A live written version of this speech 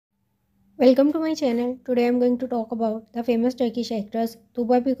Welcome to my channel. Today I am going to talk about the famous Turkish actress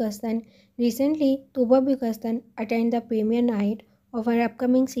Tuba Büyükaslan. Recently, Tuba Büyükaslan attended the premiere night of her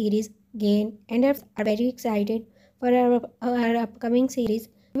upcoming series Gain, and are very excited for her upcoming series.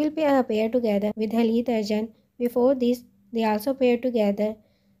 They will pair together with Halit Ercan. Before this, they also paired together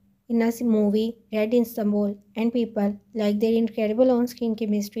in a movie Red Istanbul, and people like their incredible on-screen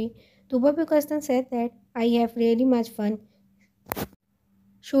chemistry. Tuba Büyükaslan said that I have really much fun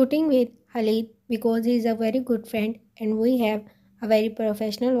shooting with Khalid because he is a very good friend and we have a very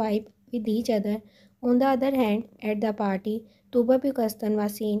professional vibe with each other. On the other hand, at the party, Tuba Büyükaslan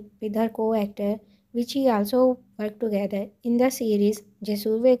was seen with her co-actor, which he also worked together in the series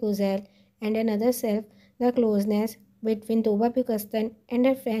Cesur ve Güzel and Another Self. The closeness between Tuba Büyükaslan and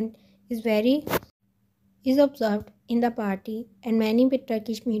her friend is observed in the party, and many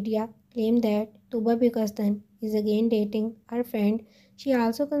Turkish media claim that Tuba Büyükaslan is again dating her friend. She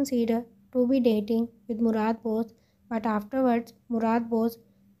also considered to be dating with Murad Bose, but afterwards Murad Bose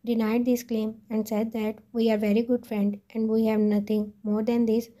denied this claim and said that we are very good friends and we have nothing more than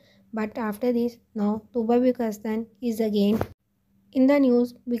this. But after this, now Tuba Büyükaslan is again in the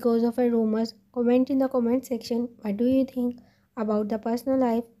news because of her rumors. Comment in the comment section what do you think about the personal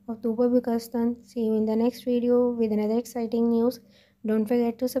life of Tuba Büyükaslan. See you in the next video with another exciting news. Don't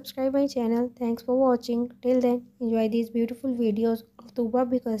forget to subscribe my channel. Thanks for watching. Till then, enjoy these beautiful videos of Tuba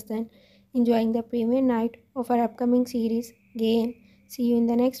Büyükaslan enjoying the premiere night of our upcoming series Gain. See you in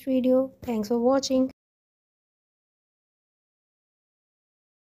the next video. Thanks for watching.